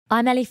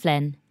I'm Ellie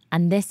Flynn,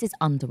 and this is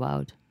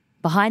Underworld,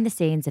 behind the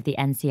scenes of the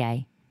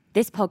NCA.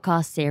 This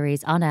podcast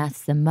series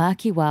unearths the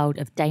murky world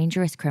of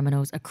dangerous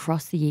criminals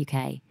across the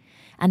UK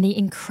and the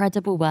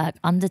incredible work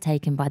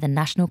undertaken by the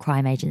National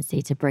Crime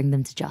Agency to bring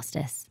them to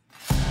justice.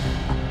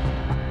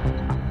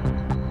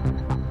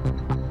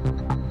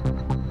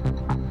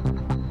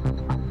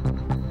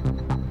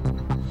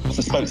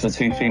 I spoke to the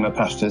two female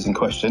passengers in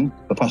question.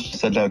 The passengers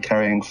said they were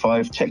carrying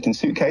 5 checked-in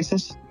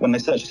suitcases. When they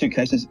searched the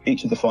suitcases,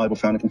 each of the 5 were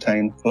found to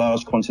contain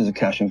large quantities of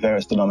cash in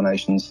various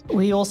denominations.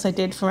 We also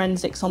did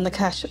forensics on the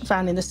cash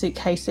found in the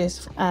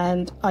suitcases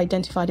and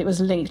identified it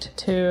was linked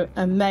to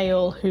a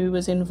male who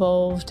was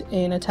involved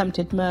in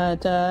attempted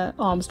murder,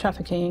 arms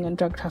trafficking and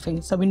drug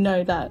trafficking. So we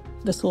know that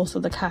the source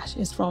of the cash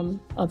is from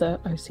other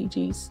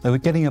OCGs. They were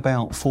getting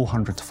about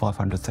 £400,000 to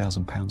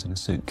 £500,000 in a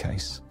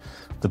suitcase.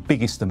 The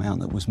biggest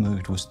amount that was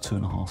moved was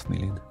 £2.5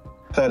 million.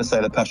 Fair to say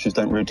that passengers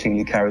don't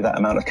routinely carry that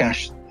amount of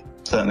cash.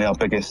 Certainly our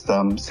biggest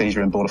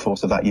seizure in border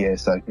force of that year.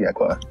 So yeah,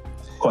 quite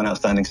an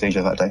outstanding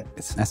seizure that day.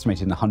 It's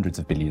estimated in the hundreds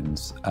of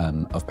billions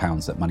of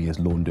pounds that money is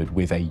laundered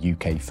with a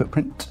UK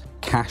footprint.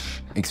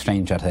 Cash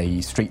exchanged at a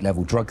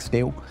street-level drugs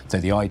deal. So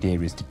the idea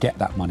is to get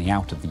that money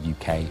out of the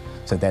UK,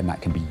 so then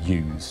that can be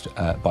used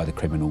by the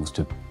criminals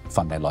to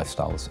fund their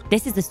lifestyles.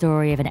 This is the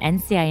story of an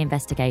NCA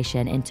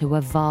investigation into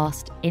a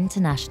vast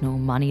international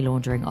money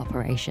laundering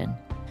operation.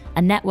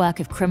 A network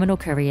of criminal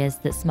couriers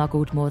that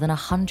smuggled more than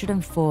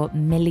 £104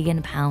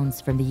 million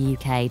from the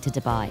UK to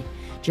Dubai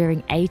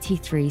during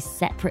 83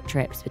 separate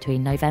trips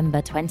between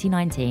November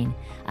 2019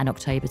 and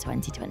October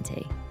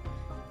 2020.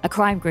 A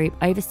crime group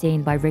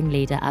overseen by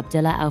ringleader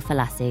Abdullah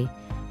Al-Falassi,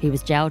 who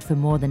was jailed for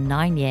more than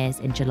 9 years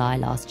in July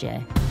last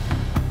year.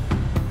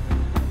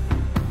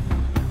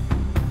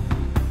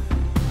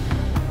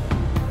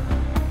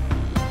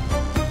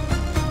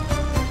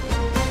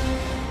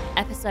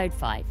 Episode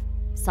 5,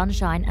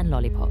 Sunshine and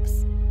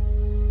Lollipops.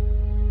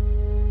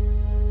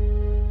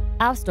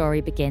 Our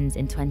story begins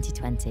in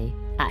 2020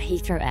 at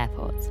Heathrow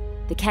Airport.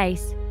 The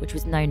case, which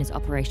was known as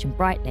Operation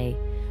Brightly,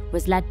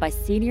 was led by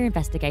Senior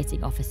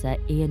Investigating Officer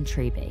Ian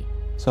Truby.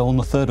 So on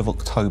the 3rd of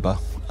October,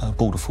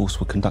 Border Force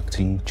were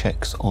conducting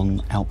checks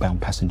on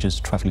outbound passengers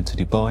travelling to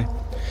Dubai.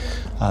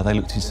 They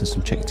looked into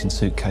some checked-in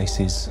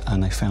suitcases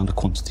and they found a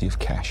quantity of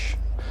cash,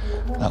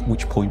 at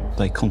which point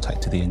they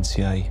contacted the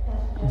NCA.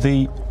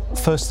 The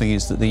first thing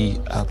is that the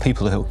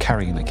people who were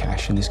carrying the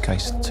cash, in this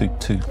case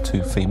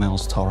two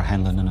females, Tara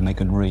Hanlon and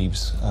Megan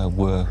Reeves,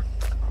 were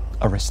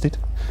arrested.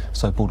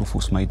 So Border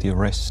Force made the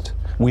arrest.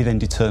 We then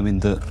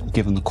determined that,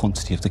 given the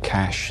quantity of the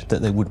cash,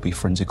 that there would be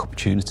forensic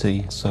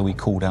opportunity. So we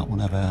called out one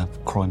of our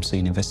crime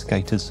scene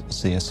investigators,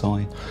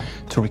 CSI,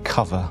 to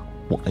recover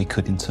what they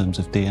could in terms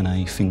of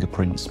DNA,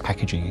 fingerprints,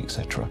 packaging,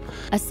 etc.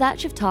 A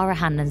search of Tara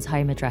Hanlon's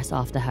home address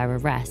after her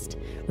arrest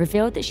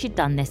revealed that she'd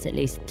done this at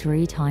least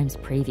 3 times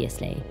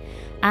previously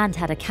and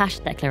had a cash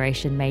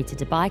declaration made to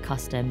Dubai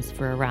Customs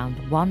for around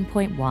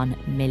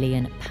 £1.1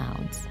 million.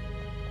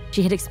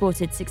 She had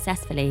exported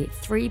successfully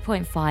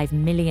 £3.5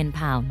 million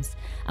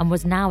and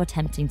was now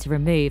attempting to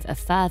remove a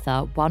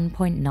further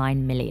 £1.9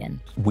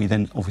 million. We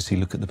then obviously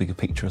look at the bigger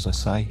picture, as I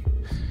say,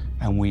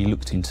 and we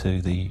looked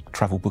into the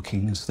travel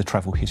bookings, the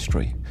travel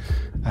history,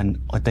 and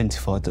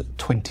identified that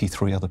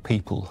 23 other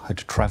people had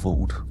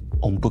travelled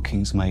on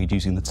bookings made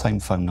using the same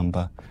phone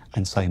number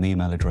and same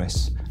email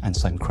address and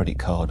same credit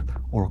card,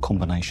 or a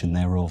combination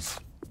thereof.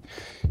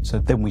 So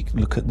then we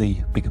look at the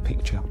bigger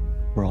picture.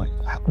 Right,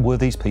 were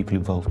these people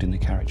involved in the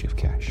carriage of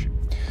cash?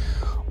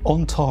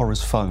 On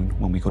Tara's phone,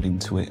 when we got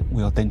into it,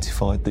 we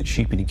identified that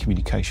she'd been in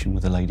communication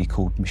with a lady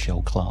called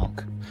Michelle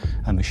Clark.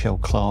 And Michelle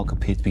Clark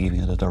appeared to be giving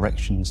her the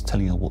directions,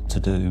 telling her what to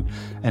do.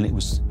 And it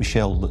was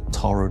Michelle that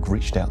Tara had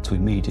reached out to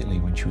immediately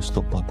when she was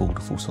stopped by Border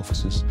Force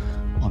officers.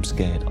 I'm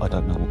scared, I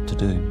don't know what to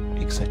do,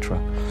 etc.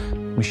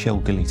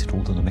 Michelle deleted all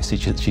of the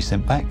messages that she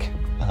sent back.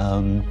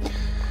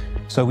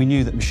 So we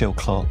knew that Michelle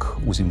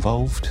Clark was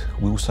involved.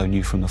 We also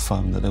knew from the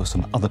phone that there were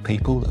some other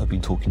people that had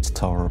been talking to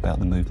Tara about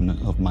the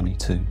movement of money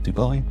to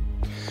Dubai.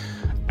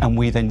 And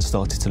we then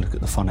started to look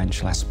at the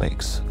financial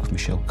aspects of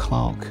Michelle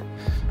Clark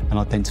and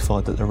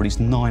identified that there were at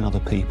least 9 other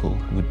people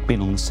who had been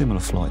on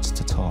similar flights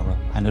to Tara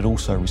and had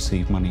also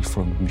received money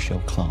from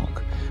Michelle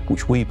Clark,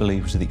 which we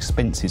believe was the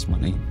expenses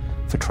money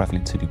for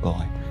travelling to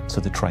Dubai. So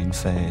the train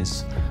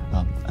fares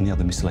and the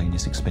other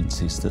miscellaneous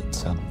expenses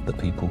that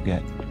people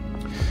get.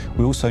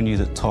 We also knew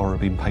that Tara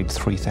had been paid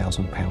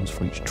 £3,000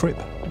 for each trip.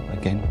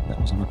 Again,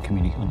 that was on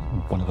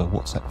one of her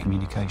WhatsApp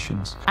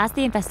communications. As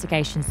the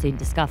investigation soon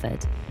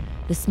discovered,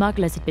 the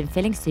smugglers had been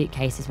filling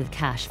suitcases with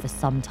cash for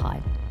some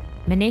time.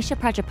 Manisha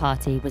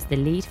Prajapati was the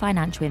lead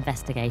financial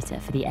investigator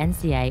for the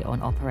NCA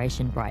on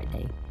Operation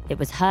Brightly. It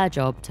was her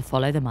job to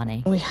follow the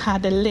money. We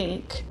had a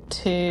link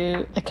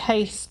to a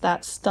case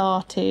that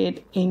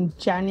started in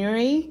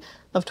January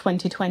of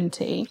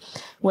 2020,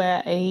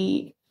 where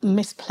a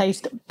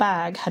misplaced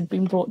bag had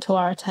been brought to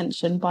our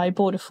attention by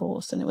Border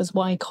Force, and it was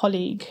my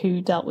colleague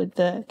who dealt with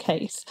the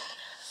case.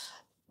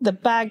 The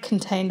bag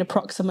contained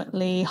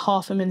approximately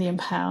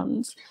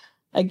 £500,000.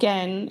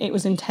 Again, it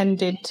was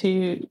intended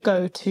to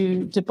go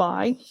to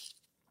Dubai.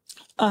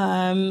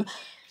 What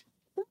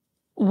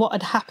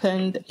had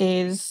happened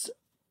is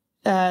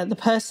the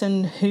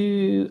person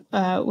who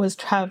was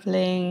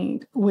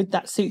travelling with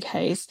that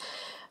suitcase,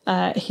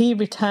 he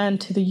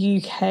returned to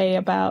the UK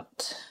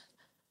about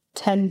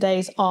 10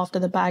 days after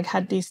the bag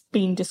had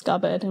been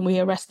discovered, and we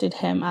arrested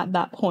him at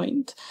that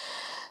point.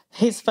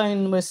 His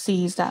phone was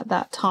seized at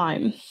that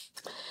time.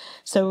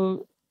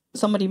 So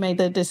somebody made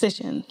the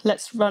decision,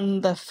 let's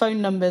run the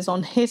phone numbers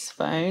on his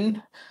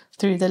phone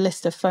through the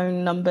list of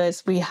phone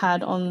numbers we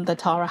had on the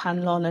Tara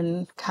Hanlon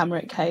and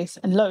Kamrit case.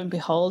 And lo and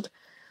behold,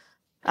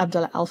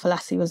 Abdullah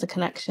Al-Falassi was the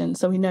connection.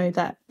 So we know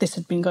that this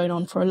had been going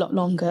on for a lot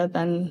longer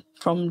than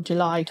from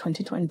July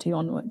 2020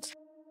 onwards.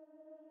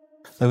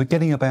 They were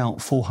getting about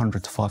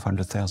 £400,000 to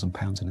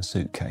 £500,000 in a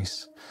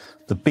suitcase.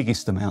 The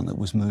biggest amount that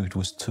was moved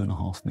was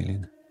 £2.5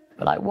 million.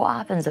 But like, what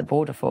happens at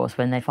Border Force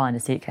when they find a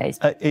suitcase?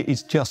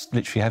 It's just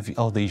literally,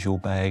 are these your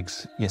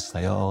bags? Yes,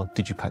 they are.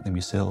 Did you pack them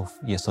yourself?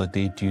 Yes, I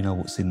did. Do you know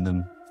what's in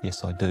them?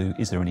 Yes, I do.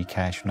 Is there any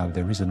cash? No,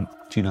 there isn't.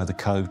 Do you know the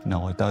code?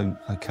 No, I don't.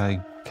 Okay,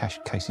 cash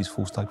case is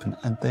forced open,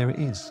 and there it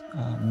is.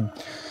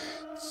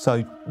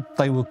 So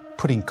they were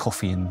putting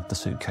coffee in the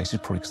suitcases,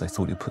 probably because they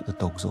thought it would put the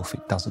dogs off.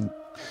 It doesn't.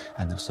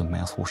 And there was some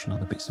mouthwash and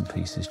other bits and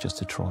pieces just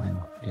to try and,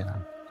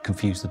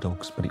 confuse the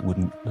dogs, but it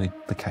wouldn't.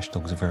 The cash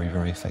dogs are very,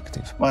 very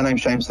effective. My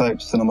name's James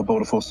Hopes, and I'm a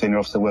Border Force senior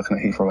officer working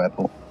at Heathrow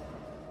Airport.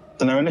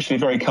 And they're initially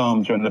very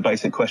calm during the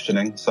basic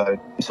questioning, so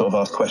you sort of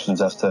ask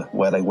questions as to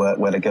where they work,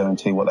 where they're going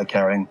to, what they're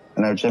carrying,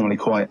 and they're generally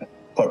quite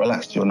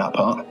relaxed during that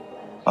part.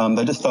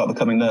 They just start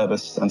becoming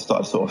nervous and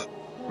started sort of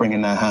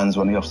wringing their hands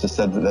when the officer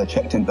said that their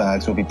checked-in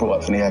bags will be brought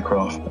up from the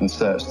aircraft and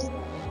searched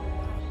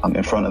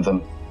in front of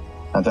them.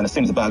 And then as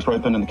soon as the bags were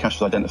open and the cash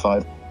was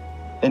identified,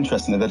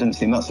 interestingly, they didn't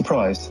seem that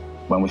surprised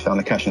when we found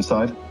the cash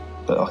inside.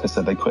 But like I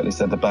said, they quickly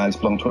said the bags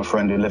belonged to a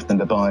friend who lived in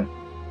Dubai,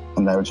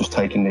 and they were just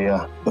taking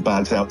the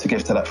bags out to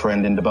give to that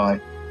friend in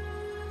Dubai.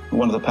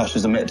 One of the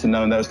passengers admitted to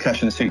knowing there was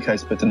cash in the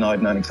suitcase, but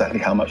denied knowing exactly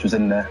how much was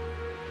in there.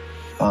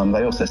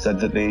 They also said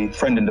that the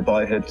friend in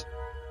Dubai had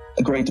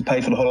agreed to pay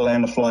for the holiday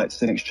and the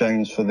flights in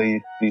exchange for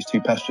these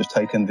two passengers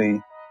taking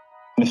the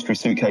mystery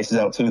suitcases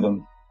out to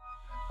them.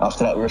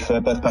 After that, we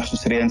referred both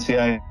passengers to the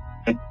NCA,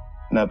 and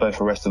they're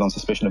both arrested on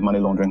suspicion of money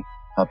laundering,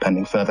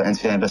 pending further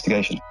NCA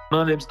investigation.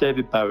 My name's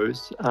David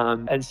Bowers.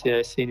 I'm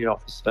NCA Senior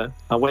Officer.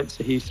 I went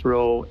to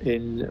Heathrow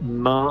in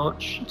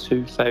March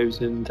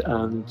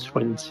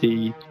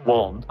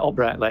 2021.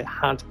 Brightlight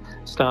had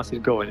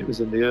started going. It was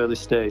in the early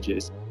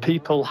stages.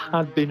 People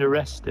had been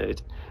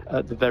arrested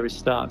at the very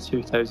start of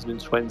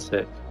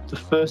 2020. The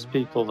first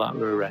people that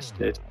were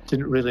arrested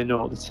didn't really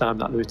know at the time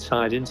that they were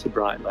tied into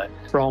Brightlight.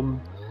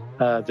 From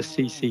the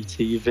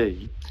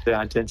CCTV, they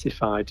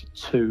identified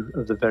two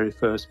of the very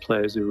first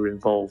players who were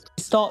involved.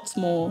 It starts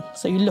small,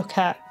 so you look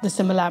at the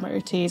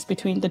similarities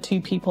between the two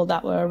people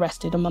that were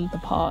arrested a month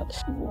apart.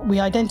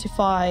 We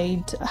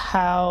identified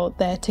how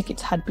their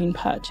tickets had been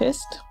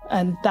purchased,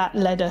 and that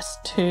led us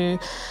to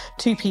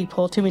two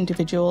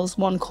individuals,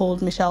 one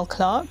called Michelle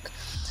Clark,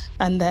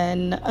 and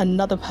then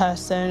another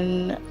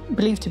person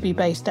believed to be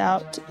based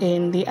out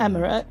in the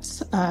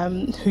Emirates,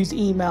 whose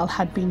email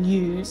had been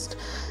used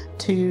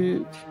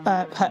to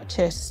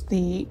purchase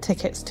the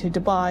tickets to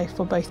Dubai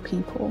for both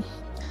people.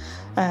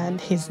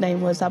 And his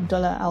name was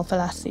Abdullah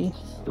Al-Falassi.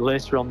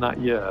 Later on that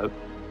year,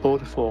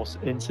 Border Force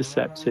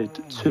intercepted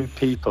two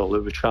people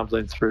who were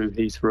travelling through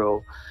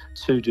Heathrow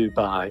to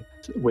Dubai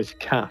with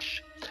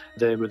cash.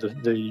 They were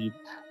the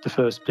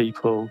first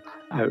people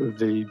out of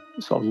the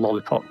sort of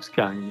Lollipops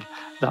gang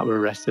that were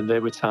arrested. They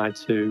were tied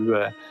to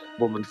a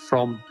woman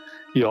from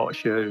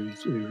Yorkshire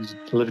who was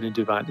living in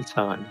Dubai at the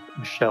time,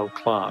 Michelle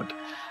Clark.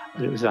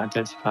 And it was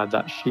identified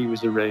that she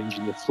was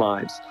arranging the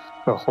flights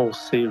for a whole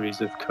series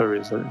of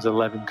couriers. It was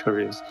 11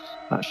 couriers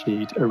that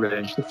she'd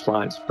arranged the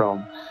flights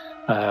from.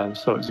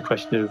 So it was a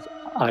question of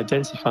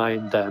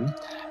identifying them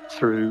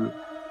through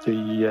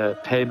the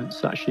payments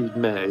that she'd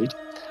made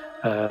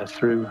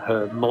through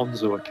her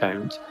Monzo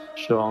account.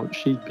 So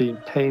she'd been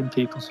paying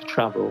people to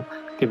travel,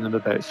 giving them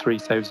about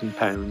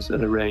 £3,000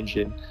 and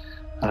arranging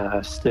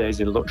stays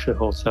in luxury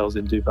hotels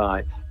in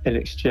Dubai in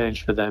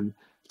exchange for them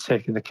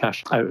taking the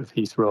cash out of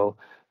Heathrow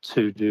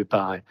to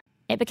Dubai.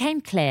 It became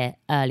clear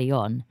early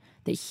on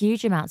that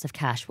huge amounts of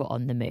cash were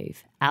on the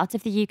move, out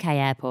of the UK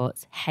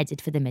airports,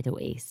 headed for the Middle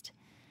East.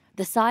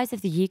 The size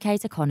of the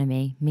UK's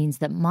economy means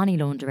that money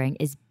laundering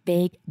is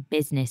big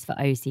business for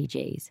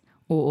OCGs,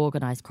 or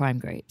organised crime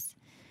groups.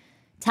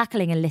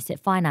 Tackling illicit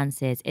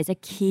finances is a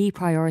key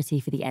priority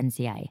for the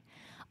NCA,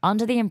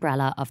 under the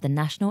umbrella of the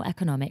National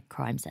Economic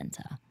Crime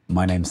Centre.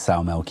 My name's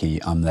Sal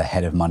Melki. I'm the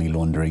head of money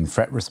laundering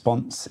threat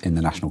response in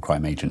the National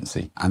Crime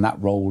Agency. And that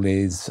role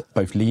is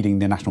both leading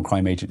the National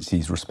Crime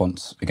Agency's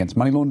response against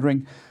money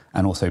laundering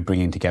and also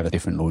bringing together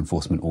different law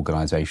enforcement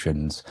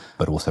organisations,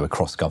 but also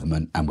across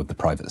government and with the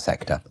private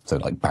sector, so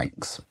like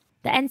banks.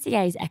 The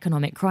NCA's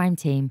economic crime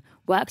team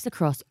works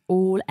across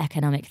all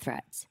economic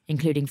threats,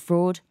 including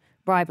fraud,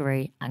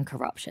 bribery and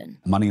corruption.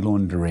 Money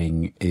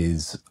laundering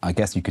is, I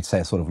guess you could say,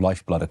 a sort of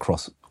lifeblood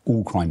across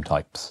all crime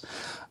types.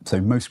 So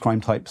most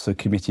crime types are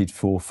committed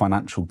for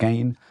financial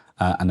gain,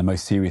 and the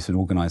most serious and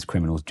organised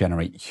criminals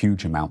generate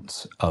huge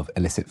amounts of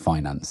illicit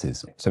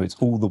finances. So it's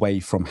all the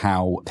way from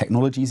how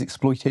technology is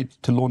exploited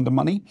to launder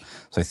money,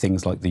 so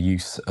things like the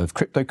use of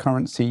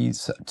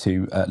cryptocurrencies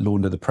to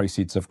launder the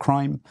proceeds of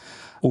crime,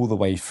 all the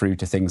way through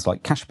to things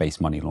like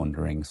cash-based money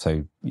laundering.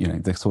 So,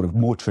 the sort of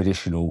more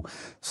traditional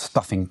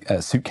stuffing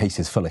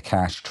suitcases full of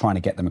cash, trying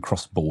to get them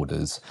across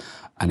borders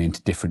and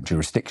into different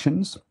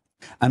jurisdictions.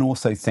 And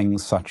also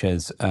things such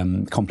as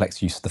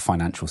complex use of the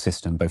financial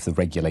system, both the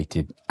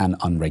regulated and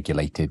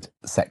unregulated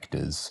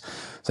sectors.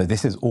 So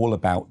this is all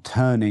about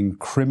turning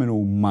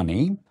criminal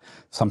money,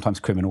 sometimes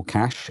criminal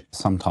cash,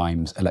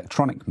 sometimes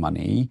electronic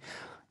money,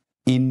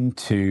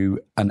 into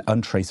an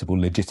untraceable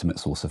legitimate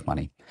source of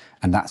money.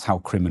 And that's how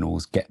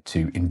criminals get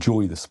to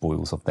enjoy the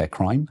spoils of their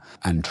crime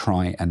and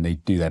they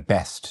do their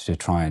best to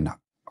try and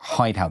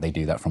hide how they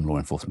do that from law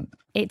enforcement.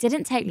 It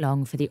didn't take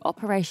long for the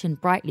Operation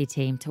Brightly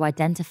team to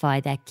identify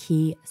their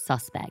key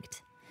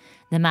suspect,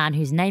 the man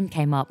whose name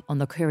came up on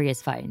the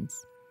courier's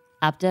phones,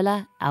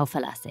 Abdullah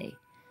Al-Falassi,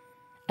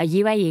 a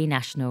UAE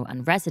national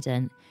and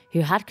resident who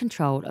had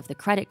control of the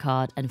credit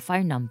card and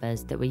phone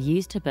numbers that were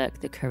used to book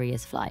the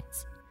courier's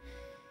flights.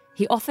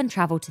 He often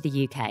travelled to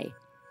the UK,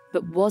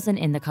 but wasn't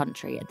in the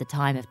country at the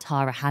time of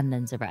Tara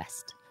Hanlon's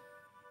arrest.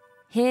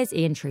 Here's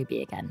Ian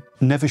Truby again.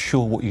 Never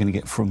sure what you're going to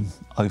get from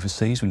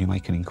overseas when you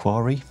make an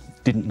inquiry.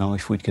 Didn't know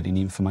if we'd get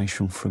any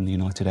information from the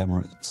United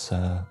Emirates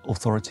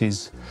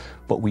authorities,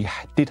 but we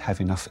did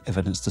have enough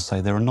evidence to say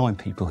there are 9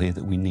 people here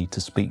that we need to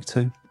speak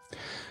to,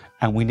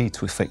 and we need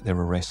to effect their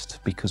arrest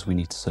because we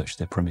need to search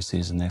their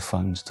premises and their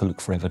phones to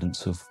look for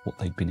evidence of what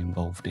they'd been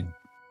involved in.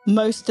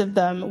 Most of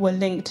them were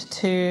linked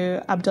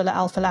to Abdullah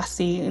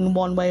Al-Falassi in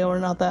one way or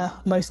another.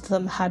 Most of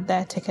them had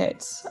their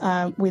tickets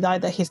with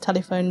either his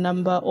telephone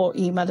number or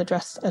email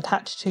address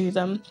attached to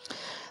them.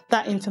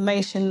 That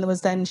information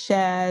was then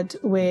shared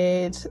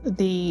with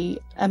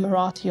the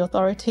Emirati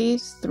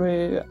authorities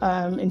through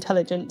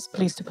intelligence,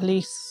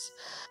 police-to-police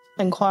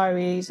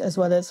inquiries, as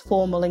well as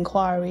formal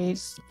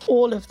inquiries.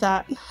 All of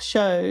that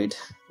showed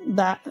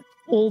that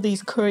all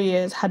these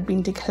couriers had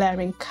been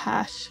declaring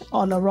cash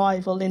on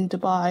arrival in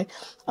Dubai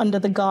under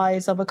the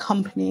guise of a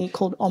company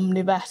called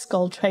Omnivest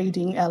Gold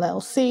Trading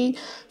LLC,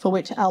 for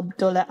which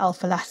Abdullah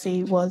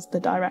Al-Falassi was the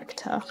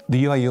director.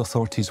 The UAE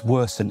authorities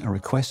were sent a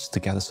request to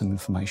gather some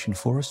information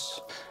for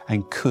us,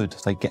 and could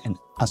they get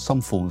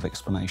some form of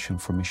explanation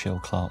from Michelle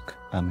Clark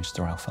and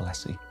Mr.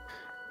 Al-Falassi.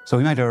 So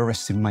we made our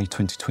arrest in May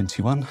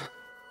 2021.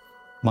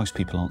 Most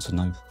people answered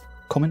no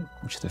comment,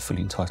 which they're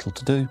fully entitled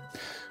to do.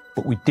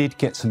 But we did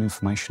get some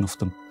information off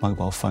the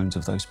mobile phones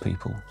of those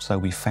people. So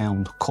we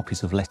found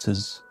copies of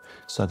letters.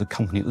 So the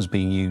company that was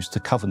being used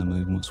to cover the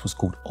movements was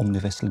called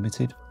Omnivest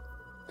Limited.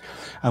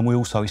 And we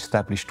also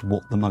established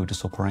what the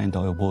modus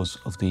operandi was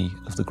of the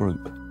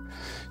group.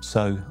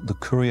 So the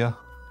courier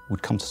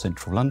would come to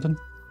central London,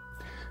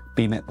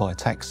 be met by a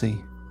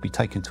taxi, be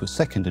taken to a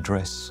second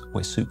address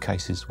where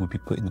suitcases would be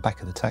put in the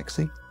back of the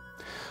taxi.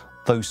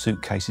 Those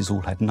suitcases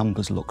all had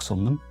numbers, locks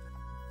on them.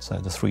 So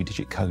the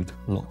 3-digit code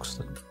locks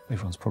that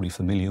everyone's probably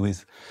familiar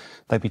with.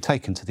 They'd be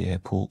taken to the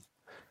airport,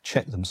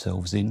 check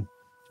themselves in,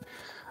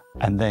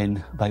 and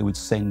then they would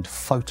send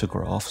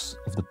photographs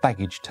of the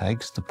baggage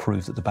tags to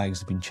prove that the bags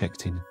had been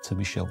checked in to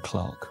Michelle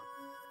Clark.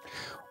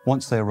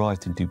 Once they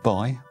arrived in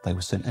Dubai, they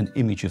were sent an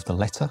image of the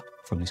letter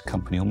from this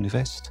company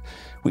Omnivest,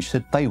 which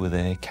said they were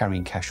there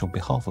carrying cash on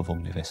behalf of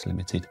Omnivest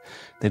Limited.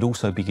 They'd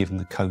also be given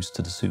the codes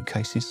to the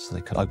suitcases so they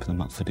could open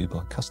them up for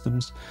Dubai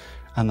Customs,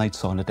 and they'd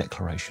sign a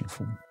declaration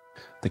form.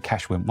 The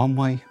cash went one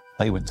way,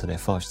 they went to their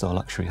 5-star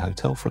luxury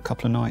hotel for a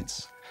couple of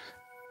nights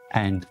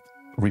and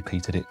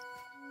repeated it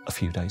a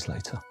few days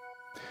later.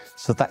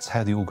 So that's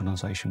how the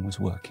organisation was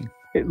working.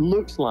 It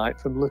looks like,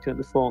 from looking at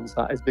the forms,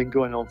 that it's been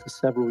going on for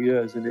several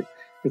years, and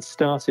it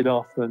started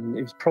off, and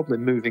he was probably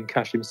moving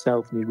cash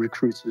himself, and he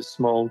recruited a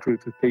small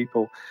group of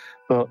people.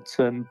 But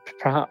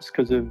perhaps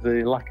because of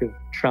the lack of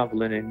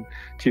travelling in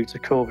due to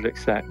COVID,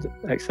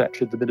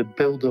 etc., there'd been a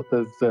build-up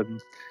of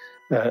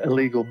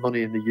illegal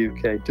money in the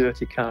UK,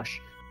 dirty cash.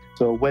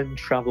 So when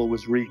travel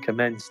was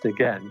recommenced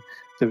again,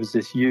 there was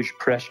this huge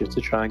pressure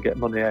to try and get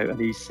money out, and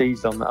he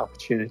seized on that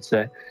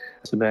opportunity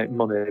to make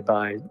money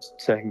by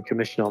taking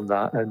commission on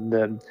that. And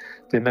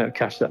the amount of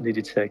cash that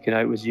needed taken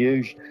out was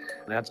huge.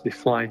 They had to be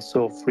flying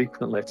so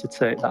frequently to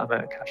take that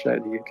amount of cash out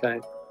of the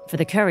UK. For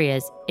the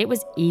couriers, it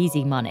was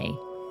easy money,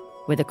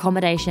 with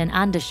accommodation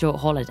and a short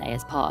holiday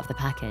as part of the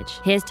package.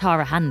 Here's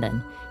Tara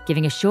Hanlon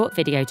giving a short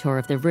video tour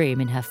of the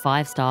room in her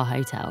 5-star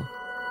hotel.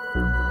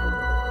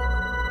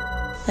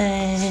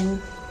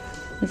 Then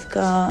we've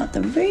got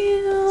the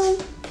room,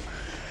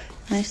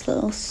 nice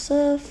little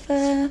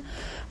sofa,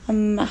 a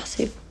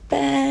massive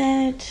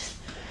bed,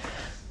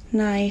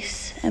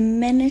 nice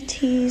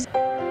amenities.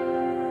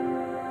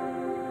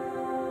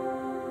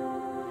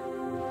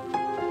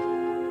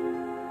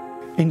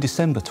 In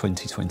December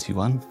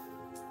 2021,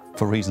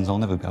 for reasons I'll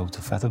never be able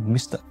to fathom,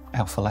 Mr.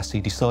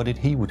 Al-Falassi decided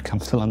he would come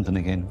to London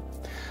again,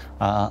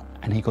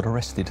 and he got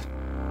arrested.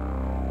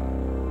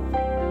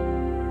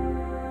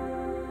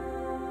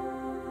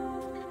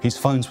 His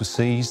phones were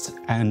seized,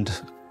 and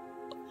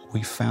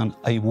we found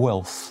a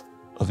wealth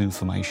of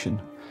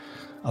information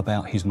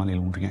about his money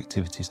laundering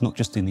activities, not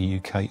just in the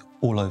UK,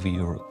 all over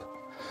Europe.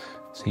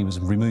 So he was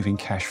removing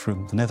cash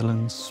from the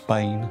Netherlands,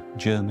 Spain,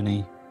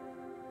 Germany,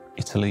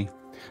 Italy,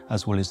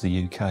 as well as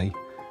the UK,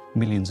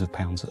 millions of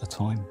pounds at a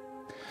time.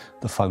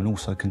 The phone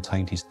also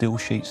contained his deal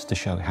sheets to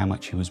show how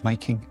much he was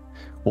making,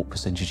 what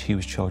percentage he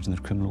was charging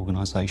the criminal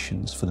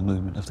organisations for the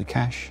movement of the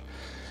cash.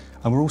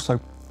 And we're also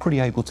pretty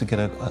able to get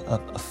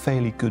a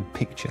fairly good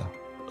picture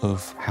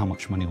of how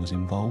much money was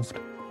involved.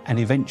 And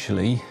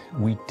eventually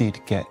we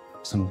did get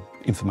some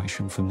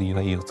information from the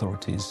UAE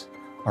authorities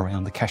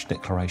around the cash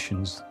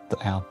declarations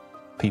that our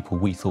people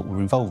we thought were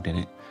involved in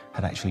it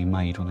had actually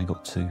made when they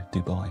got to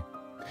Dubai.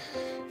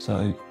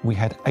 So we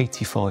had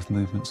 85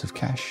 movements of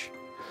cash,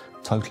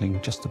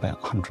 totalling just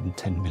about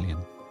 110 million.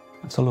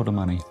 That's a lot of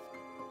money.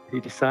 He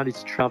decided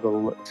to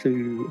travel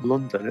to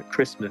London at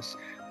Christmas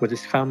with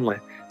his family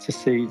to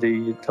see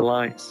the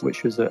lights,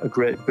 which was a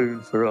great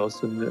boon for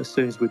us. And as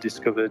soon as we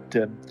discovered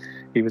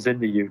he was in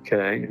the UK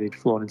and he'd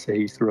flown into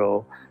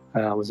Heathrow,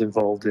 I was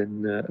involved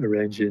in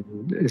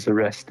arranging his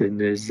arrest in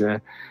his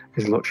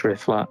luxury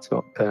flat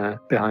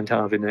up behind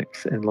Harvey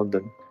Nicks in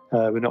London.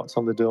 We knocked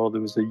on the door,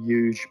 there was a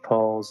huge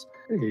pause.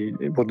 He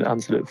wouldn't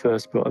answer at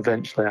first, but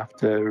eventually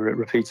after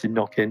repeated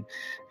knocking,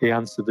 he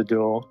answered the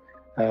door.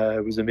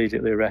 Was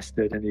immediately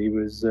arrested, and he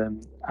was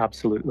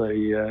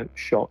absolutely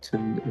shocked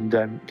and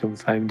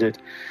dumbfounded.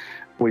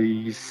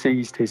 We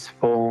seized his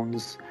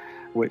phones,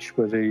 which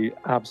were the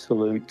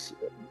absolute,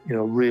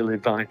 really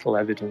vital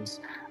evidence,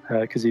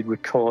 because he'd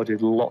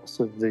recorded lots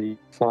of the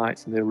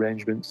flights and the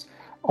arrangements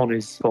on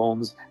his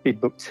phones.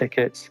 He'd booked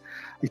tickets.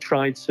 He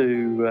tried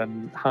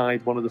to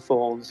hide one of the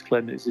phones,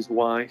 claiming it was his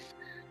wife.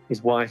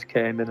 His wife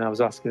came in, I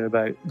was asking her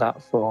about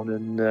that phone,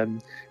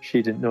 and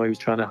she didn't know he was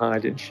trying to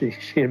hide it. She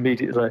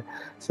immediately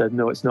said,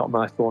 no, it's not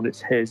my phone,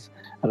 it's his.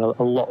 And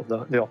a lot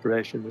of the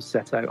operation was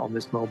set out on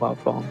this mobile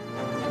phone.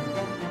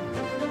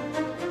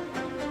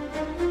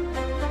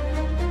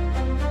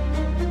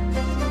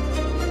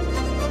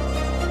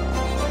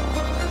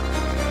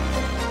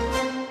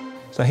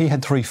 So he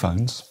had 3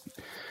 phones,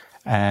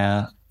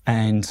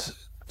 and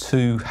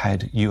 2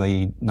 had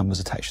UAE numbers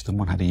attached to them,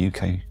 1 had a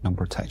UK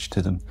number attached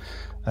to them.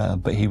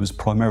 But he was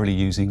primarily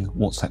using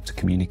WhatsApp to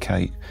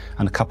communicate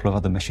and a couple of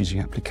other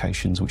messaging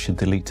applications which had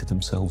deleted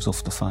themselves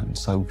off the phone.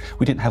 So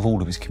we didn't have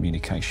all of his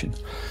communication,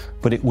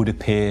 but it would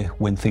appear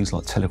when things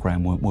like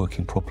Telegram weren't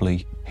working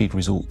properly, he'd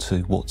resort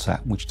to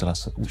WhatsApp, which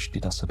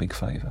did us a big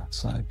favour.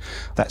 So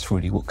that's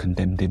really what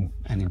condemned him,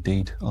 and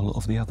indeed a lot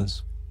of the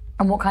others.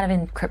 And what kind of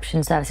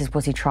encryption services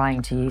was he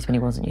trying to use when he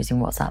wasn't using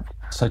WhatsApp?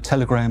 So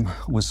Telegram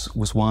was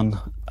one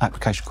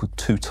application called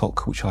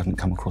TwoTalk, which I hadn't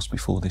come across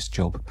before this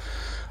job.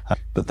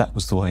 But that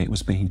was the way it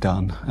was being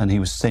done. And he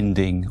was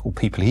sending, or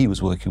people he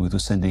was working with were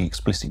sending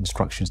explicit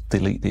instructions,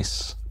 delete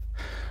this,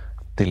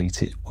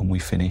 delete it when we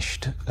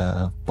finished.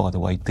 By the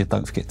way,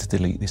 don't forget to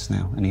delete this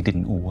now. And he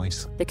didn't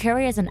always. The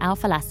couriers and Al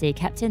Falassi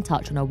kept in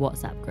touch on a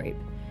WhatsApp group,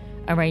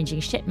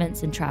 arranging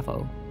shipments and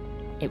travel.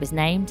 It was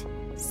named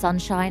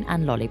Sunshine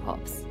and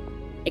Lollipops.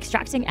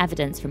 Extracting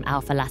evidence from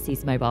Al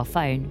Falassi's mobile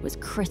phone was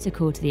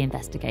critical to the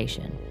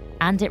investigation,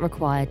 and it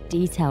required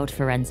detailed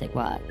forensic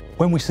work.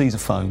 When we seize a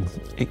phone,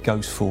 it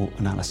goes for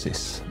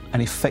analysis,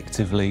 and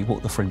effectively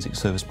what the forensic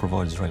service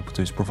providers are able to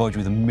do is provide you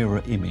with a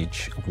mirror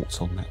image of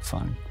what's on that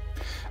phone.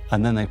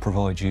 And then they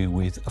provide you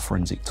with a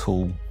forensic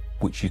tool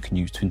which you can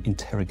use to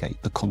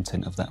interrogate the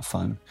content of that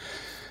phone.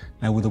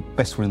 Now, with the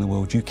best will in the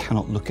world, you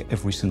cannot look at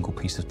every single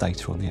piece of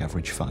data on the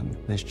average phone.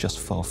 There's just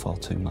far, far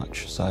too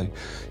much. So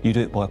you do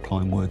it by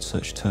applying word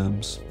search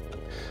terms.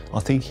 I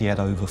think he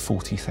had over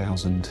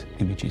 40,000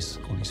 images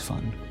on his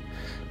phone.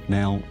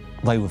 Now,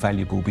 they were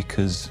valuable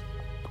because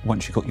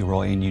once you got your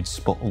eye in, you'd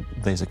spot, oh,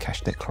 there's a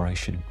cash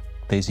declaration,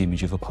 there's the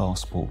image of a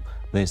passport,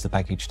 there's the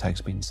baggage tags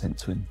being sent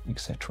to him,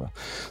 etc.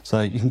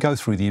 So you can go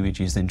through the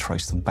images, then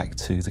trace them back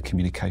to the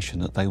communication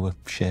that they were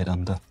shared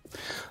under.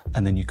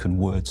 And then you can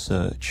word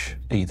search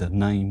either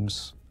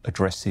names,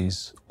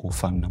 addresses, or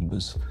phone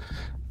numbers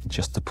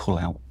just to pull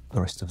out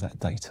the rest of that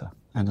data.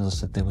 And as I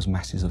said, there was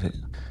masses of it.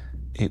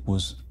 It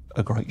was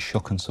a great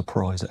shock and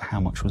surprise at how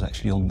much was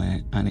actually on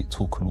there, and it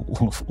took an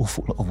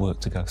awful lot of work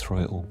to go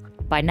through it all.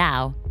 By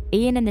now,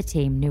 Ian and the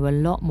team knew a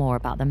lot more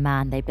about the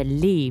man they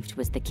believed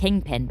was the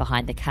kingpin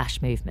behind the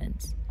cash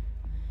movement.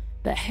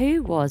 But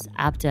who was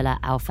Abdullah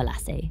Al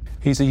Falassi?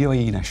 He's a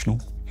UAE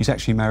national. He's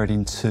actually married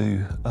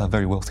into a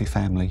very wealthy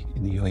family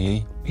in the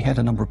UAE. He had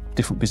a number of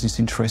different business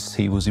interests.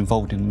 He was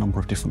involved in a number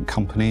of different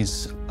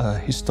companies.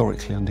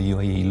 Historically, under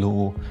UAE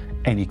law,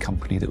 any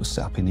company that was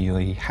set up in the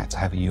UAE had to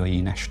have a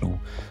UAE national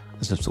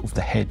as a sort of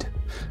the head,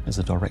 as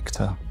a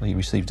director. He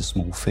received a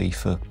small fee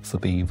for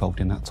being involved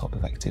in that type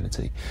of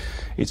activity.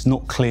 It's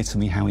not clear to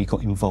me how he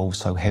got involved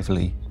so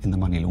heavily in the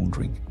money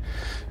laundering,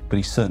 but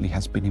he certainly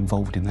has been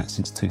involved in that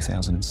since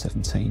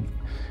 2017.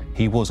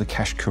 He was a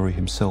cash courier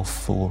himself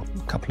for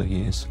a couple of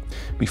years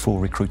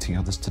before recruiting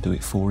others to do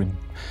it for him.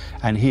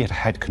 And he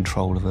had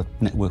control of a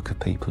network of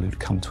people who'd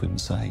come to him and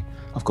say,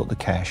 I've got the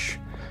cash,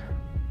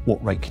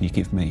 what rate can you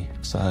give me?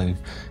 So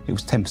it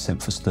was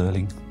 10% for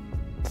sterling,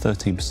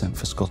 13%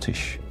 for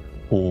Scottish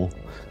or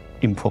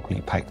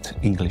improperly packed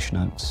English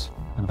notes,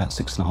 and about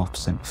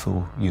 6.5%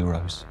 for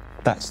euros.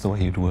 That's the way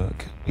he'd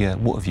work. Yeah,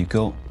 what have you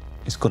got?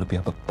 It's got to be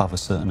above a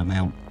certain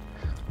amount.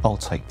 I'll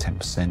take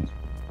 10%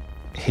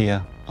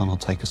 here, and I'll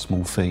take a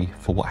small fee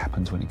for what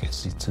happens when it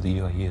gets to the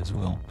UAE as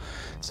well.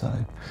 So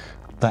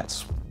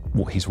that's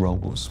what his role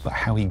was. But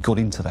how he got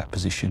into that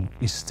position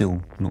is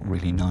still not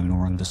really known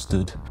or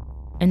understood.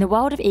 In the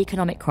world of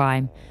economic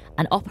crime,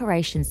 an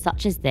operation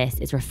such as this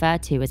is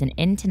referred to as an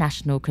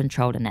international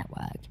controller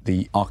network.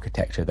 The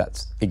architecture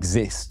that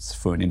exists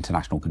for an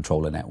international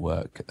controller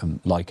network,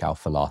 like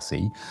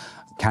Al-Falasi,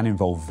 can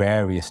involve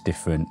various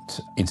different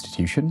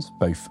institutions,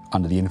 both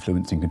under the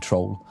influence and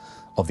control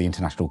of the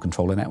international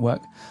controller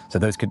network. So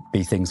those could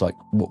be things like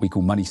what we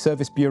call money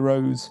service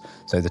bureaus,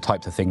 so the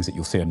types of things that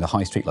you'll see on the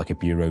high street, like a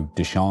bureau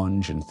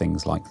d'échange and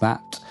things like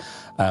that,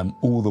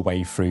 all the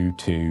way through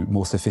to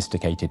more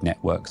sophisticated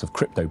networks of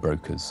crypto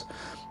brokers.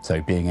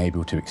 So being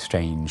able to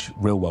exchange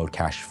real-world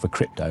cash for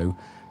crypto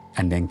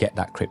and then get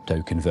that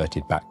crypto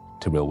converted back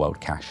to real-world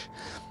cash.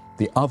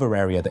 The other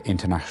area that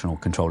international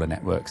controller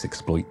networks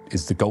exploit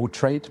is the gold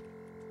trade,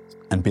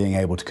 and being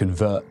able to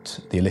convert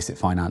the illicit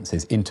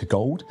finances into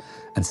gold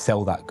and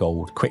sell that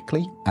gold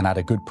quickly and at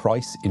a good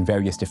price in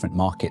various different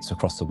markets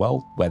across the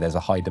world where there's a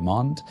high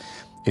demand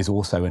is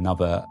also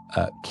another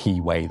key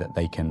way that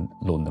they can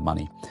launder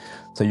money.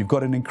 So you've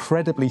got an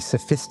incredibly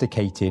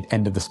sophisticated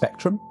end of the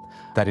spectrum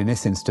that in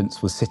this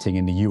instance was sitting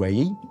in the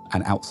UAE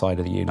and outside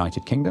of the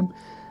United Kingdom.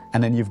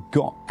 And then you've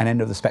got an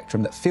end of the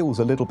spectrum that feels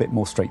a little bit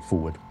more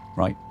straightforward,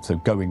 right? So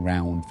going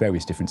around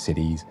various different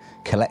cities,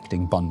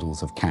 collecting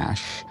bundles of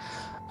cash,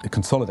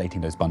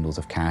 consolidating those bundles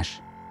of cash,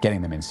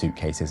 getting them in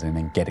suitcases and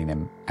then getting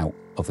them out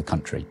of the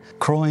country.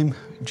 Crime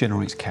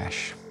generates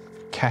cash.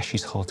 Cash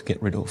is hard to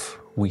get rid of.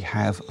 We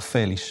have a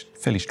fairly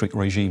strict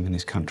regime in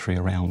this country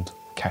around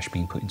cash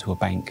being put into a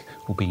bank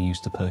or being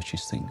used to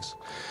purchase things.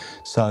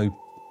 So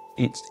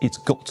it's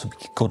got to be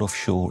got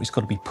offshore, it's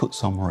got to be put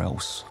somewhere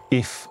else.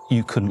 If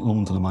you couldn't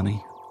launder the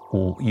money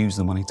or use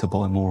the money to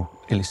buy more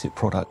illicit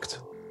product,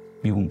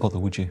 you wouldn't bother,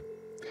 would you?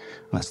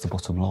 And that's the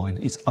bottom line.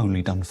 It's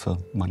only done for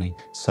money.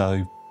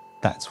 So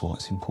that's why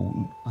it's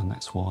important, and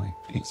that's why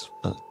it's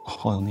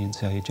high on the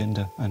NCA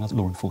agenda and other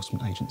law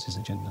enforcement agencies'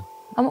 agenda.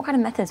 And what kind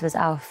of methods was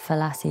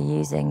Al-Falasi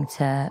using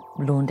to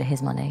launder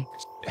his money?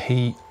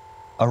 He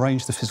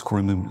arranged the physical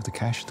removal of the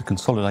cash, the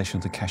consolidation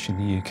of the cash in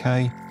the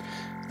UK,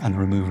 and the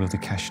removal of the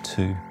cash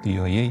to the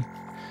UAE.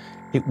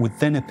 It would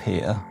then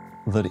appear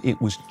that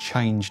it was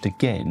changed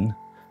again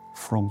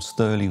from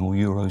sterling or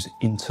euros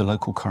into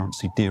local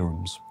currency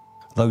dirhams.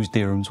 Those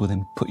dirhams were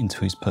then put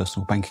into his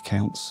personal bank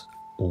accounts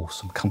or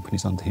some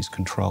companies under his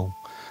control.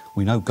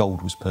 We know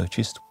gold was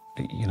purchased.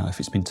 You know, if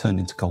it's been turned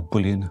into gold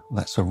bullion,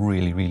 that's a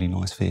really, really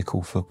nice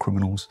vehicle for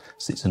criminals.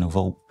 Sits in a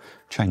vault,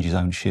 changes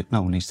ownership,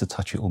 no one needs to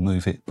touch it or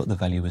move it, but the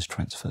value is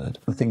transferred.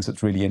 The things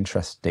that's really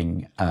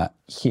interesting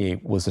here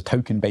was a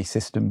token-based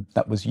system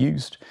that was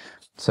used.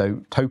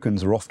 So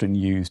tokens are often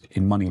used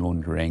in money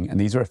laundering, and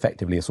these are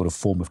effectively a sort of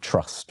form of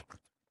trust.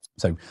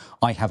 So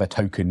I have a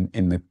token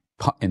in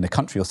the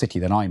country or city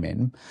that I'm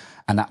in,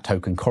 and that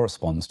token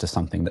corresponds to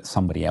something that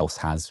somebody else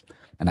has,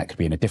 and that could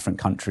be in a different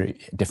country,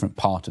 a different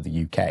part of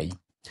the UK.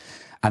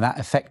 And that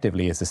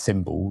effectively is a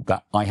symbol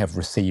that I have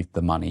received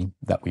the money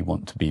that we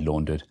want to be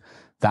laundered.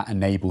 That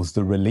enables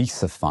the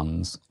release of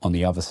funds on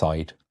the other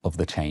side of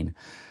the chain.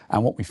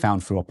 And what we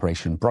found through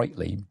Operation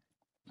Brightly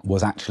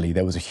was actually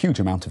there was a huge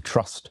amount of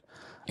trust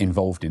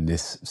involved in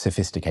this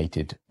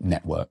sophisticated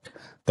network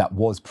that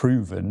was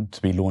proven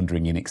to be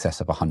laundering in excess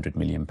of £100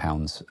 million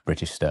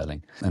British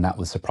sterling. And that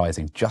was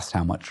surprising just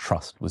how much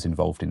trust was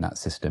involved in that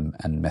system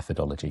and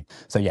methodology.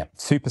 So yeah,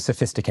 super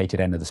sophisticated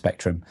end of the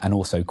spectrum, and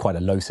also quite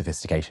a low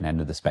sophistication end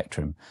of the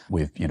spectrum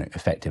with, you know,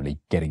 effectively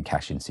getting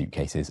cash in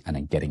suitcases and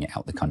then getting it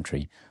out the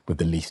country with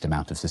the least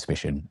amount of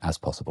suspicion as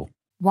possible.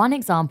 One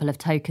example of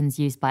tokens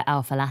used by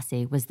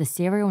Al-Falasi was the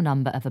serial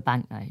number of a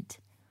banknote.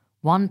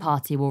 One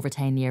party will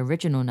retain the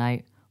original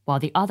note, while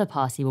the other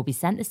party will be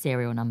sent the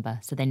serial number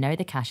so they know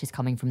the cash is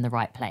coming from the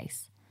right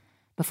place.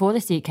 Before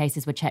the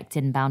suitcases were checked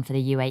in bound for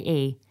the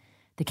UAE,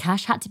 the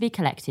cash had to be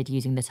collected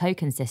using the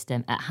token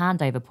system at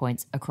handover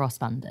points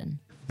across London.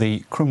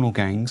 The criminal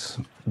gangs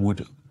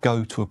would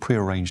go to a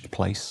pre-arranged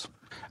place.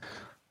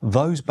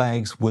 Those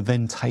bags were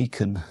then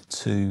taken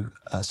to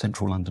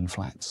central London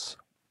flats,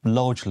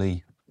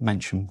 largely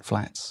mansion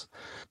flats,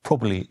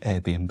 probably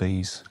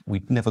Airbnbs.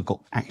 We'd never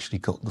actually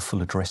got the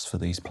full address for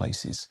these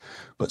places,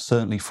 but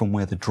certainly from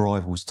where the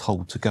driver was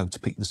told to go to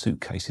pick the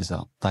suitcases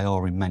up, they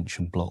are in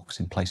mansion blocks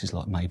in places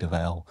like Maida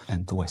Vale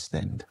and the West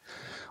End.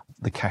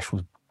 The cash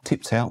was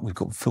tipped out. We've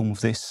got film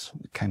of this.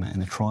 It came out in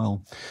the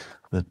trial.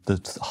 The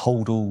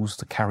holdalls,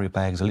 the carrier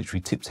bags are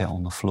literally tipped out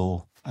on the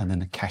floor, and then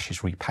the cash is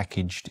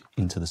repackaged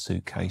into the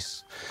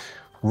suitcase.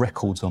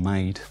 Records are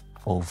made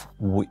of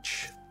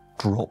which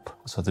drop,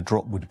 so the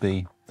drop would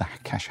be the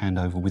cash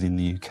handover within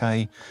the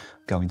UK,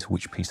 going to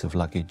which piece of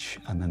luggage,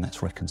 and then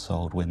that's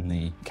reconciled when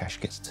the cash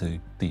gets to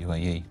the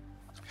UAE.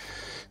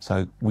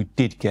 So we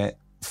did get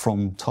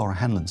from Tara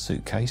Hanlon's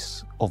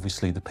suitcase,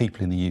 obviously the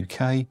people in the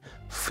UK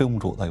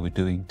filmed what they were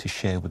doing to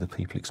share with the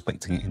people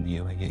expecting it in the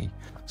UAE.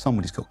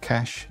 Somebody's got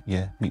cash,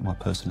 yeah, meet my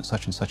person at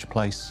such and such a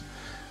place.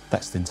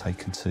 That's then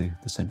taken to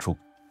the central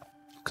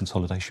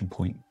consolidation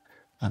point,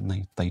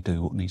 and they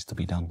do what needs to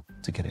be done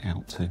to get it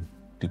out to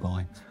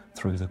Dubai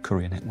through the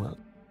courier network.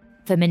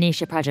 For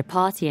Manisha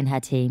Prajapati and her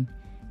team,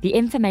 the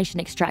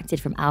information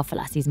extracted from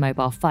Al-Falassi's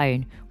mobile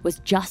phone was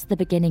just the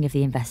beginning of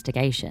the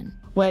investigation.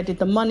 Where did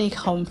the money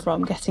come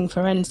from? Getting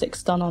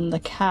forensics done on the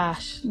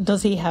cash.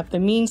 Does he have the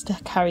means to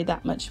carry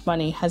that much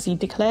money? Has he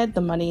declared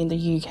the money in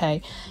the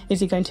UK? Is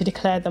he going to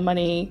declare the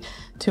money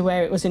to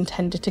where it was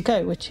intended to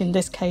go, which in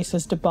this case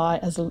was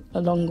Dubai,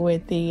 along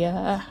with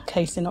the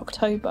case in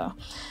October?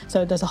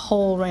 So there's a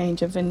whole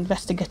range of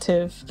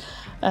investigative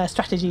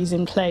strategies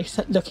in place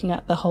looking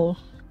at the whole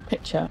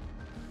picture.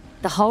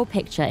 The whole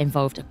picture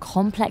involved a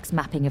complex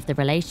mapping of the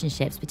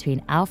relationships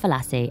between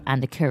Al-Falassi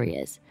and the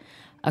couriers,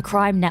 a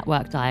crime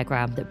network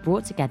diagram that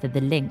brought together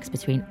the links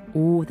between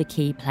all the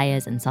key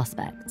players and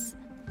suspects.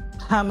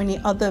 How many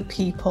other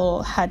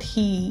people had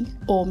he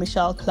or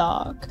Michelle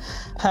Clark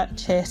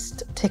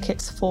purchased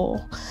tickets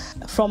for?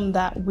 From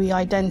that, we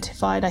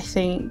identified, I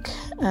think,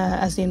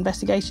 as the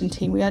investigation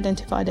team, we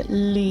identified at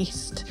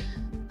least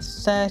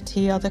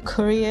 30 other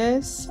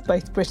couriers,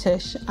 both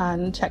British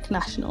and Czech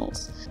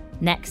nationals.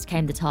 Next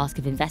came the task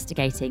of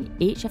investigating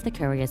each of the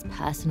couriers'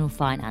 personal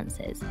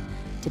finances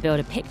to build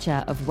a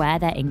picture of where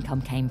their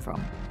income came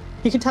from.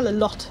 You can tell a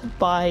lot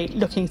by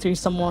looking through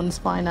someone's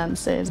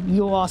finances.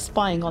 You are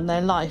spying on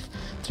their life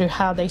through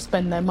how they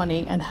spend their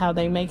money and how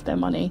they make their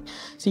money.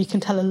 So you can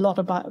tell a lot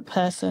about a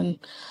person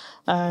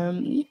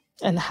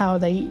and how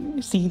they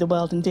see the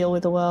world and deal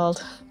with the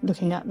world,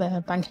 looking at their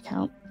bank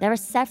account. There are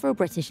several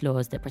British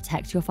laws that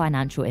protect your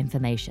financial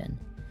information.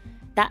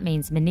 That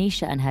means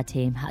Manisha and her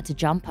team had to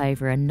jump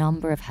over a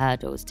number of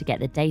hurdles to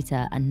get the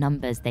data and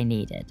numbers they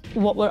needed.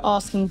 What we're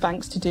asking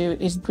banks to do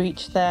is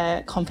breach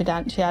their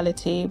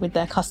confidentiality with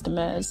their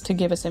customers to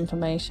give us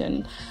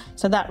information.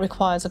 So that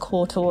requires a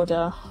court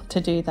order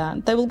to do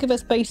that. They will give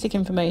us basic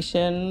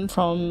information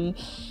from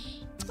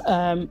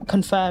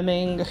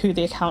confirming who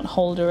the account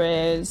holder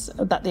is,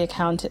 that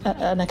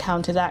an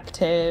account is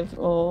active,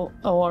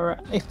 or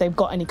if they've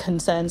got any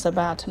concerns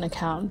about an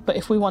account. But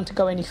if we want to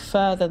go any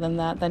further than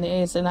that, then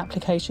it is an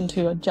application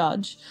to a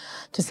judge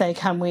to say,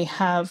 can we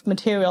have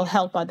material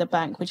held by the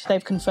bank which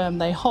they've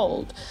confirmed they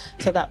hold,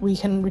 so that we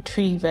can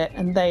retrieve it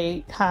and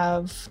they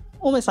have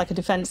almost like a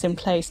defence in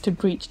place to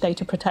breach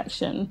data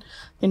protection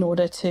in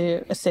order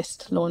to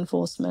assist law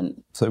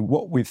enforcement. So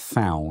what we've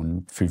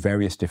found through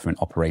various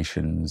different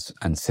operations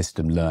and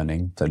system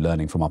learning, so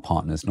learning from our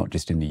partners, not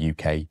just in the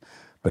UK,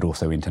 but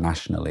also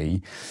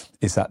internationally,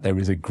 is that there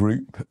is a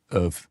group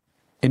of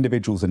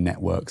individuals and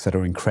networks that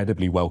are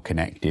incredibly well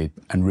connected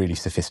and really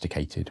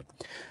sophisticated.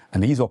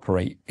 And these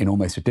operate in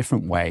almost a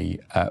different way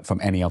from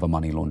any other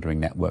money laundering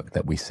network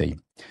that we see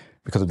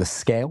because of the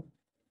scale.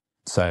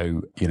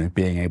 So,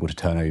 being able to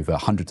turn over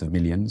hundreds of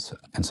millions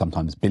and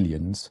sometimes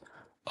billions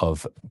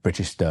of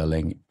British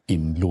sterling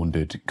in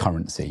laundered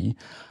currency,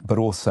 but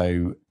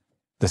also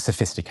the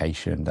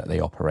sophistication that they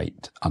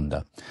operate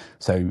under.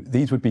 So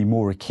these would be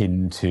more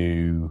akin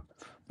to,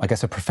 I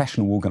guess, a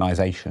professional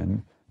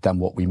organisation than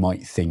what we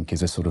might think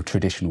is a sort of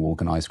traditional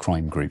organised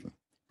crime group.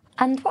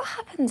 And what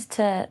happens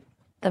to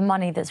the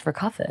money that's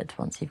recovered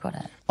once you've got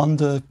it?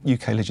 Under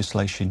UK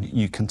legislation,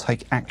 you can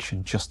take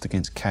action just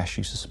against cash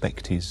you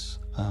suspect is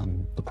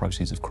the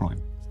proceeds of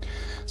crime.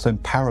 So in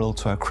parallel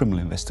to our criminal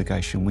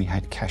investigation, we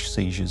had cash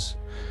seizures.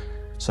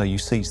 So you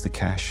seize the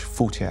cash,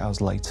 48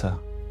 hours later,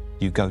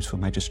 you go to a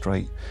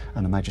magistrate,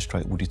 and the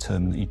magistrate will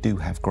determine that you do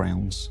have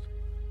grounds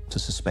to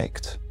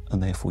suspect,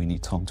 and therefore you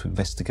need time to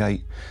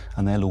investigate,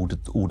 and they'll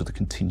order the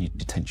continued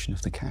detention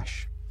of the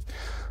cash.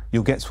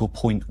 You'll get to a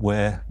point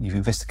where you've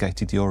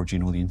investigated the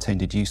origin or the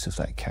intended use of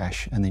that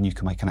cash, and then you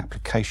can make an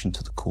application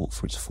to the court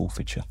for its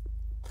forfeiture.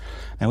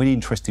 Now, any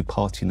interested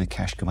party in the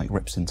cash can make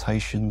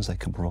representations, they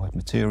can provide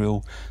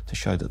material to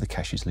show that the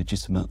cash is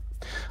legitimate,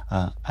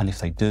 and if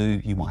they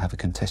do, you might have a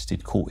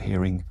contested court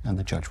hearing and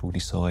the judge will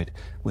decide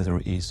whether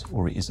it is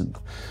or it isn't.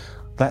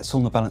 That's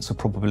on the balance of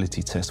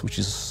probability test, which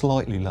is a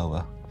slightly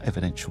lower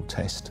evidential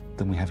test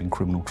than we have in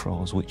criminal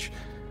trials, which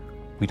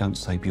we don't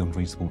say beyond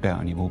reasonable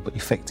doubt anymore, but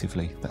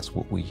effectively that's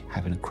what we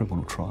have in a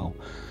criminal trial.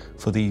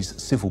 For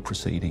these civil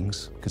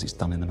proceedings, because it's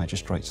done in the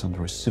magistrates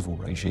under a civil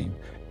regime,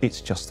 it's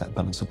just that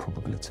balance of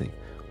probability.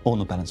 On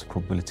the balance of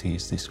probability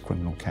is this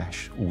criminal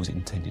cash, or was it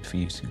intended for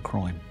use in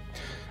crime?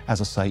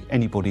 As I say,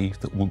 anybody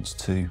that wants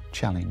to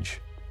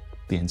challenge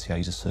the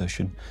NCA's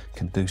assertion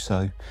can do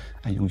so,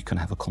 and we can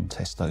have a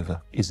contest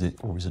over is it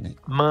or isn't it.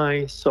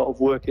 My sort of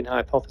working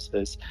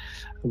hypothesis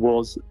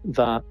was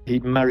that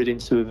he'd married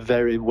into a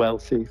very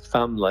wealthy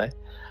family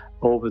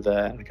over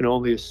there. I can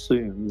only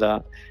assume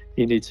that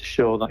he needs to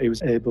show that he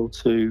was able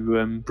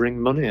to bring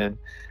money in,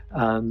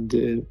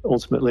 and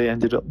ultimately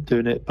ended up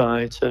doing it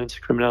by turning to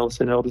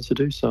criminality in order to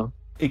do so.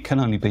 It can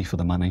only be for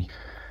the money.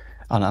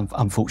 And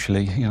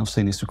unfortunately, I've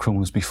seen this with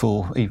criminals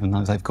before, even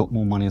though they've got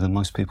more money than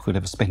most people could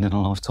ever spend in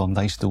a lifetime,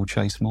 they still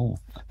chase more.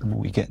 The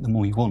more you get, the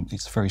more you want.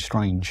 It's very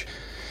strange.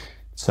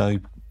 So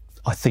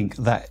I think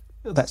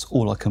that's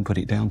all I can put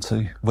it down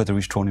to. Whether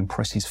he's trying to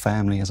impress his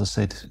family, as I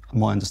said,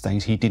 my understanding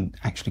is he didn't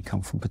actually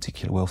come from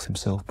particular wealth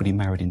himself, but he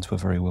married into a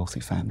very wealthy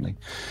family.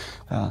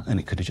 And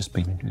it could have just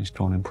been he's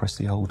trying to impress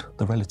the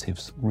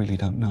relatives. Really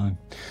don't know.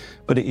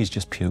 But it is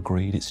just pure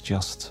greed.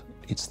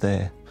 It's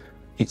there.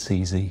 It's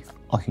easy.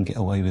 I can get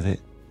away with it.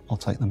 I'll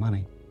take the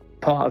money.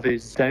 Part of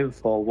his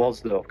downfall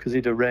was, though, because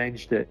he'd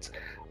arranged it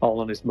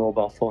all on his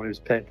mobile phone. He was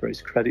paying for his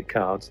credit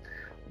cards.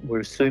 We're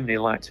assuming he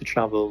liked to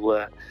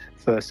travel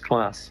first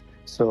class.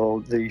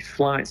 So the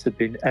flights had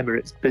been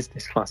Emirates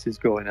business classes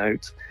going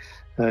out.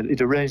 And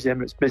he'd arranged the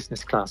Emirates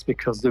business class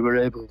because they were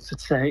able to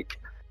take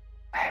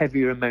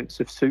heavier amounts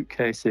of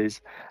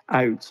suitcases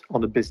out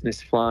on a business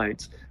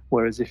flight.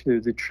 Whereas if they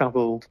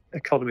travelled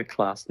economy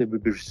class, they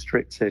would be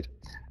restricted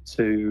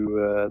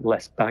to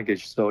less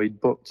baggage. So he'd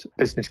booked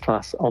business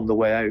class on the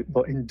way out.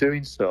 But in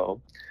doing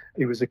so,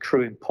 he was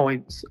accruing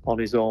points on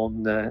his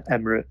own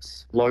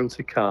Emirates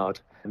loyalty card.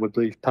 And we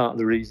believe part of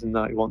the reason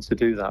that he wants to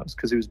do that was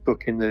because he was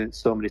booking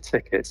so many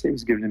tickets. It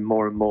was giving him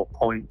more and more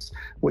points,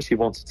 which he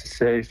wanted to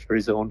save for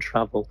his own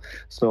travel.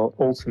 So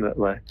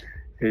ultimately,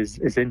 his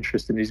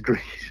interest and his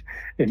greed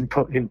in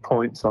putting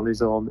points on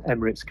his own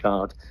Emirates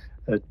card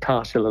had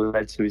partially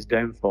led to his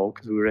downfall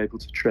because we were able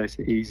to trace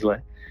it easily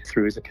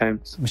through his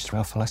accounts. Mr.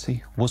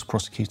 Al-Falassi was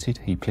prosecuted.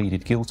 He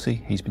pleaded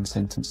guilty. He's been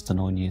sentenced to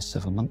 9 years,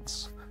 7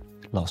 months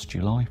last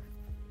July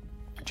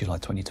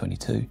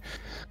 2022.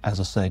 As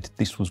I said,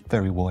 this was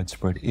very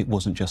widespread. It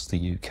wasn't just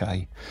the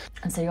UK.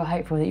 And so you're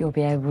hopeful that you'll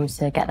be able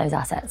to get those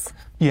assets?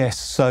 Yes,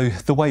 so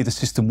the way the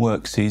system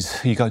works is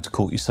you go to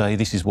court, you say,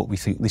 this is what we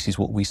think, this is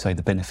what we say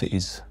the benefit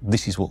is,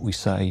 this is what we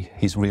say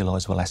his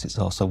realisable assets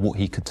are, so what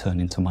he could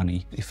turn into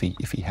money if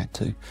he had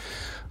to.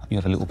 You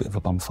have a little bit of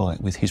a bum fight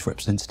with his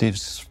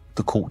representatives.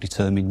 The court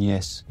determined,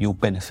 yes, your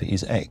benefit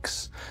is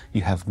X,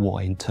 you have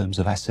Y in terms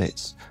of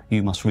assets,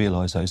 you must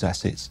realise those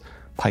assets,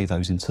 pay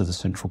those into the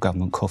central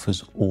government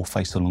coffers or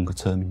face a longer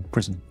term in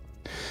prison.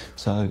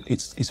 So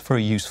it's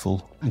very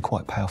useful and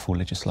quite powerful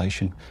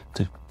legislation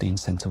to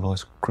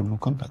de-incentivise criminal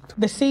conduct.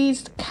 The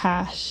seized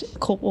cash,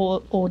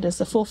 court orders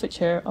the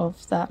forfeiture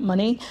of that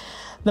money.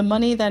 The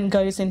money then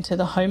goes into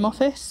the Home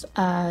Office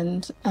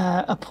and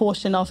a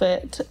portion of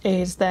it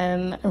is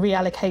then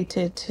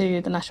reallocated to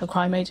the National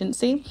Crime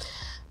Agency.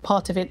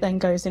 Part of it then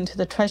goes into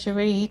the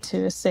Treasury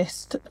to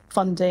assist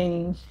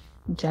funding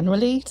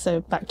generally,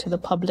 so back to the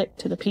public,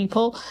 to the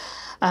people,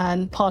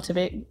 and part of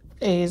it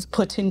is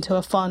put into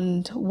a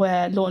fund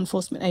where law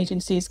enforcement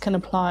agencies can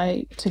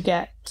apply to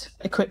get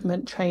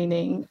equipment,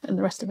 training and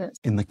the rest of it.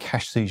 In the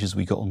cash seizures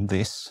we got on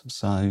this,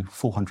 so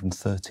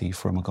 430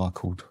 from a guy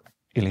called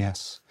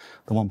Ilyas,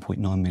 the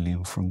 1.9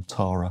 million from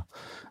Tara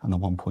and the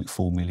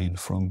 1.4 million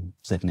from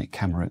Zednik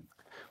Kamarit,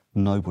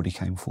 nobody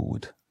came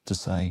forward to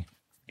say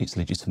it's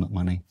legitimate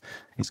money,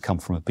 it's come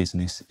from a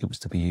business, it was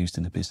to be used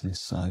in a business.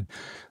 So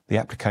the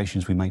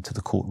applications we made to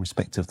the court in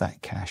respect of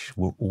that cash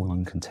were all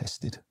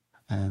uncontested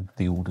and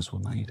the orders were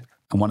made.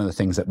 And one of the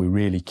things that we're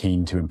really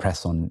keen to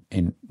impress on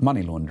in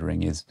money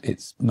laundering is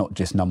it's not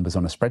just numbers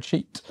on a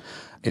spreadsheet,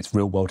 it's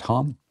real world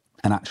harm.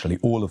 And actually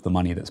all of the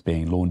money that's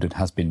being laundered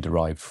has been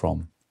derived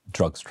from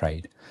drugs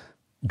trade.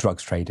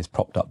 Drugs trade is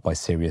propped up by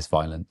serious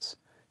violence.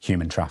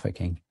 Human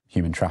trafficking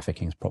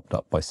is propped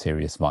up by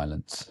serious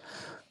violence.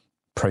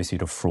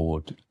 Proceed of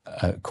fraud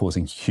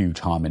causing huge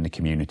harm in the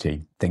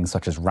community. Things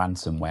such as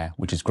ransomware,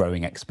 which is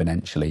growing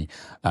exponentially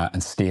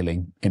and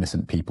stealing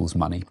innocent people's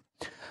money.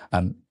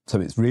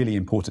 So it's really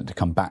important to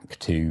come back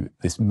to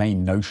this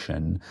main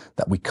notion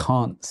that we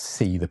can't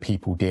see the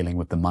people dealing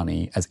with the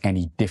money as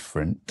any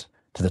different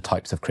to the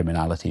types of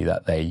criminality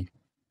that they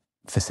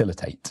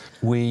facilitate.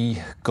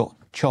 We got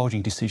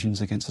charging decisions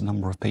against a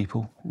number of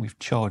people. We've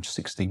charged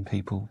 16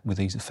 people with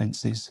these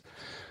offences.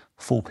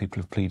 4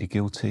 people have pleaded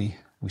guilty.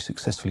 We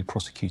successfully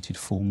prosecuted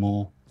 4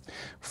 more.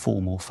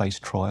 4 more face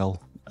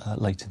trial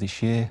later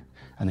this year,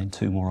 and then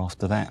 2 more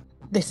after that.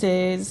 This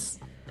is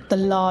the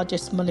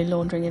largest money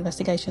laundering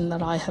investigation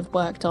that I have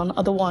worked on.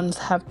 Other ones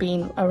have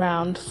been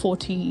around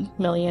 £40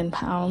 million.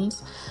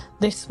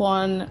 This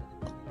one,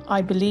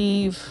 I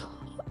believe,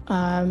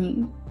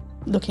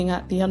 looking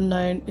at the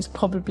unknown, is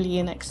probably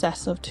in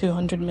excess of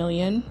 200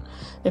 million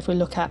if we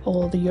look at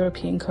all the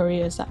European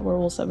couriers that were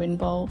also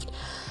involved.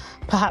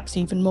 Perhaps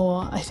even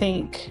more. I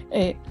think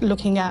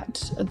looking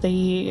at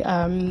the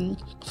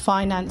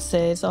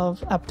finances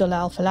of Abdullah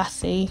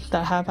Al-Falassi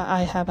that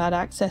I have had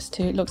access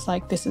to, it looks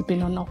like this has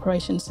been on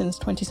operation since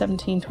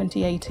 2017,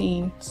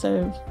 2018.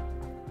 So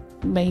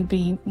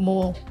maybe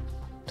more,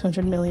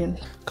 200 million.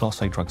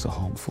 Class A drugs are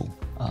harmful.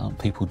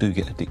 People do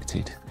get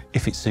addicted.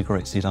 If it's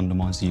cigarettes, it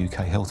undermines the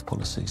UK health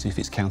policies. If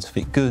it's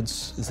counterfeit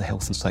goods, there's the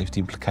health and safety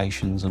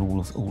implications and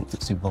all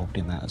that's involved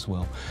in that as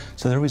well.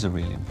 So there is a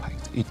real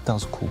impact. It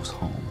does cause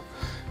harm.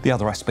 The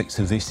other aspects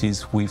of this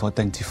is we've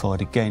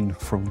identified again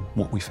from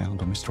what we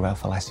found on Mr.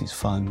 Al-Falassi's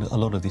phone that a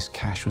lot of this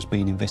cash was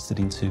being invested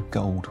into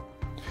gold.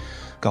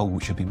 gold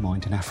which had been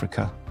mined in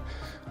Africa,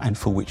 and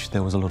for which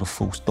there was a lot of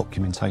false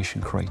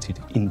documentation created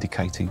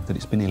indicating that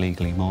it's been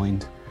illegally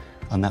mined,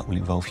 and that will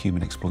involve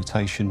human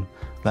exploitation,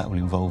 that will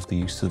involve the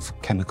use of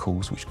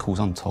chemicals which cause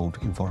untold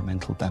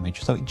environmental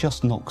damage. So it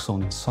just knocks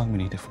on in so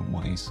many different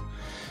ways.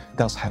 It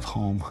does have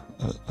harm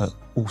at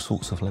all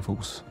sorts of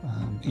levels,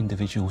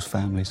 individuals,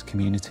 families,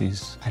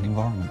 communities and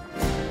environment.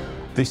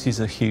 This is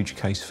a huge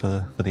case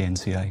for the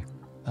NCA.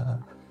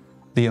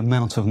 The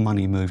amount of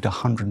money moved,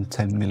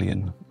 110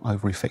 million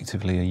over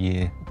effectively a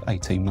year,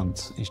 18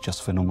 months, is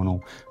just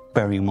phenomenal.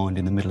 Bearing in mind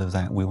in the middle of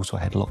that we also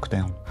had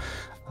lockdown.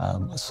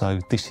 So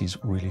this is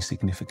really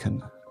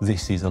significant.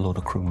 This is a lot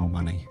of criminal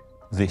money.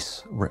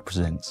 This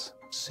represents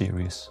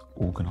serious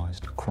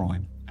organised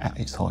crime at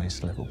its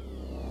highest level.